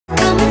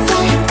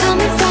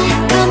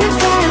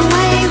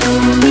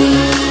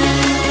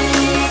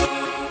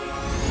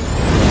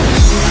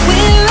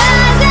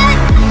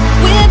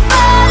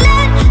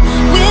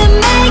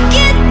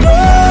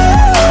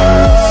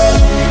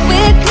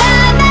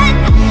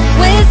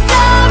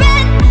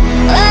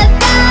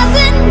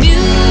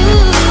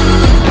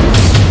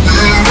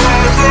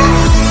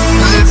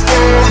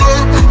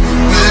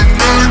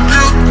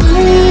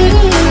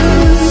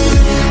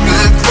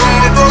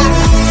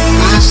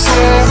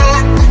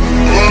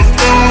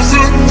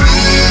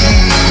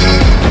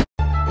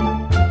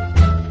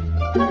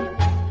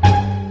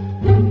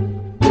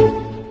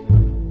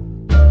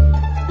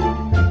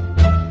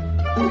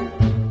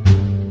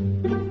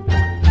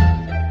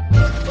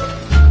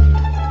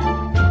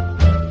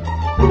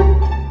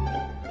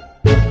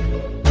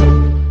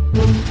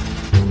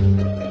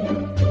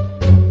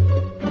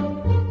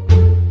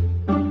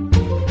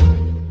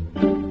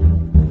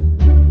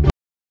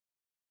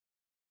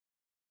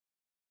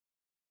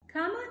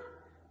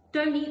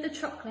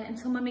chocolate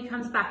until Mummy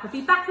comes back. I'll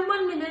be back in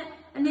 1 minute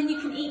and then you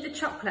can eat the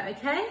chocolate,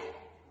 okay?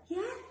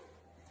 Yeah?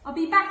 I'll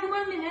be back in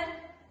 1 minute.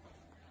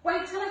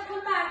 Wait till I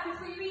come back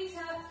before you eat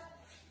it.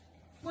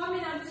 1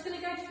 minute, I'm just going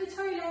to go to the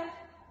toilet.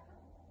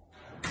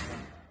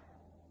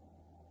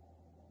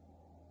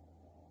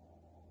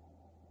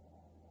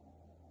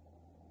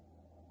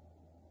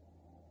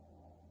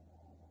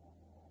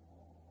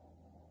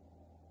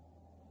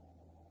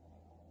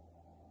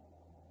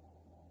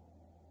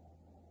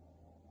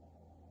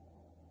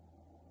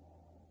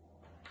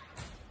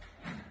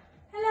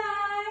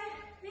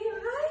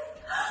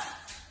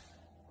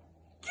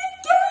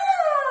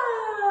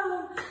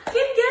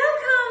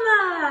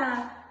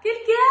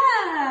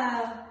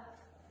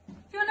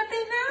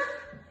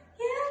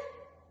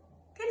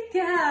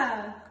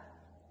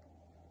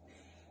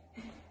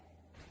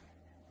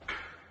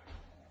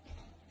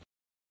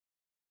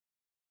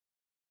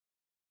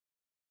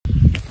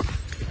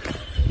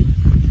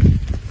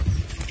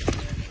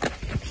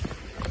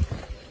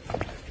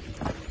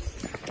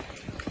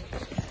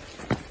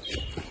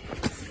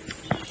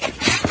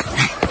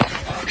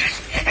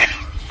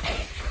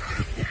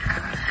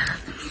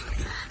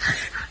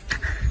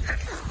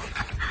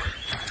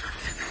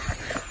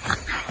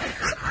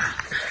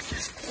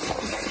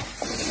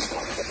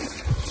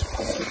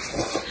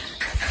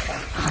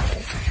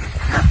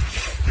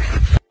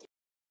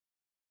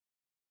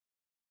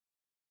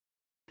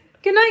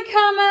 Good night,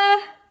 Karma.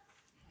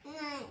 Good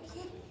night.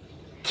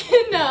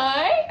 Good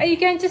night. Are you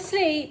going to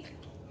sleep?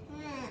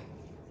 Yeah.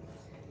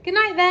 Good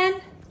night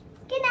then.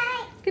 Good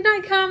night. Good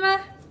night,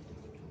 Karma.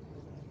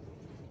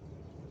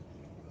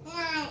 Good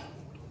night.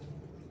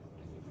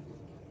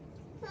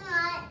 Good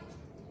night.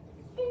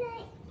 Good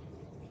night.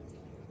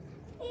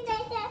 Good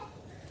night, Dad.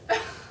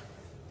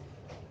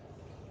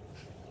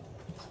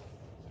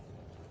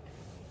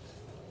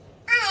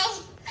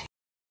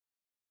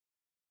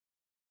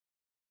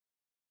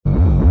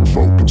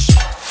 Focus.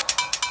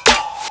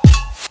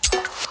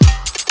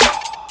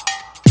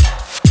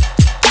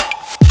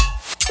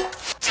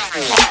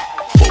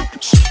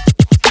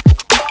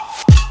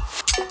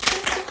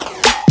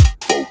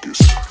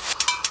 Focus.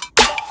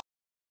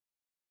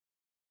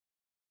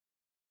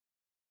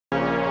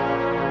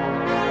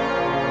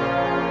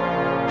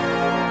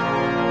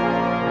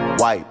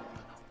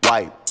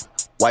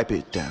 Wipe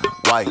it down.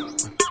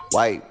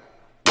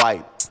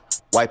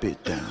 Wipe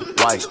it down.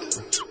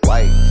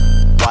 Wipe.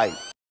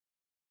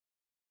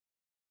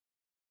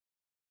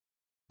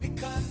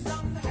 Because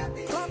I'm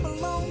happy.